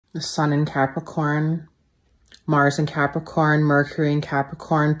The sun in Capricorn, Mars in Capricorn, Mercury in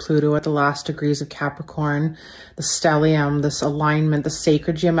Capricorn, Pluto at the last degrees of Capricorn, the stellium, this alignment, the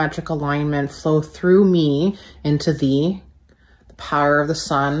sacred geometric alignment flow through me into thee, the power of the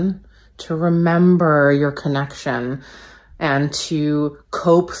sun to remember your connection and to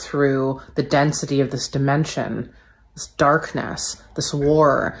cope through the density of this dimension, this darkness, this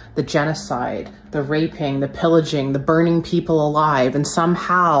war, the genocide, the raping, the pillaging, the burning people alive. And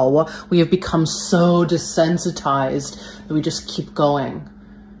somehow we have become so desensitized that we just keep going.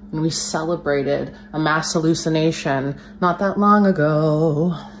 And we celebrated a mass hallucination not that long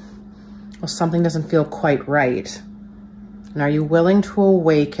ago. Well, something doesn't feel quite right. And are you willing to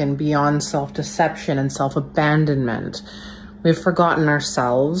awaken beyond self-deception and self-abandonment? We've forgotten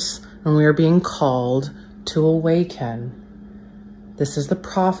ourselves and we are being called to awaken. This is the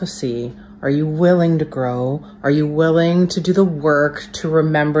prophecy. Are you willing to grow? Are you willing to do the work to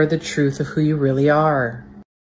remember the truth of who you really are?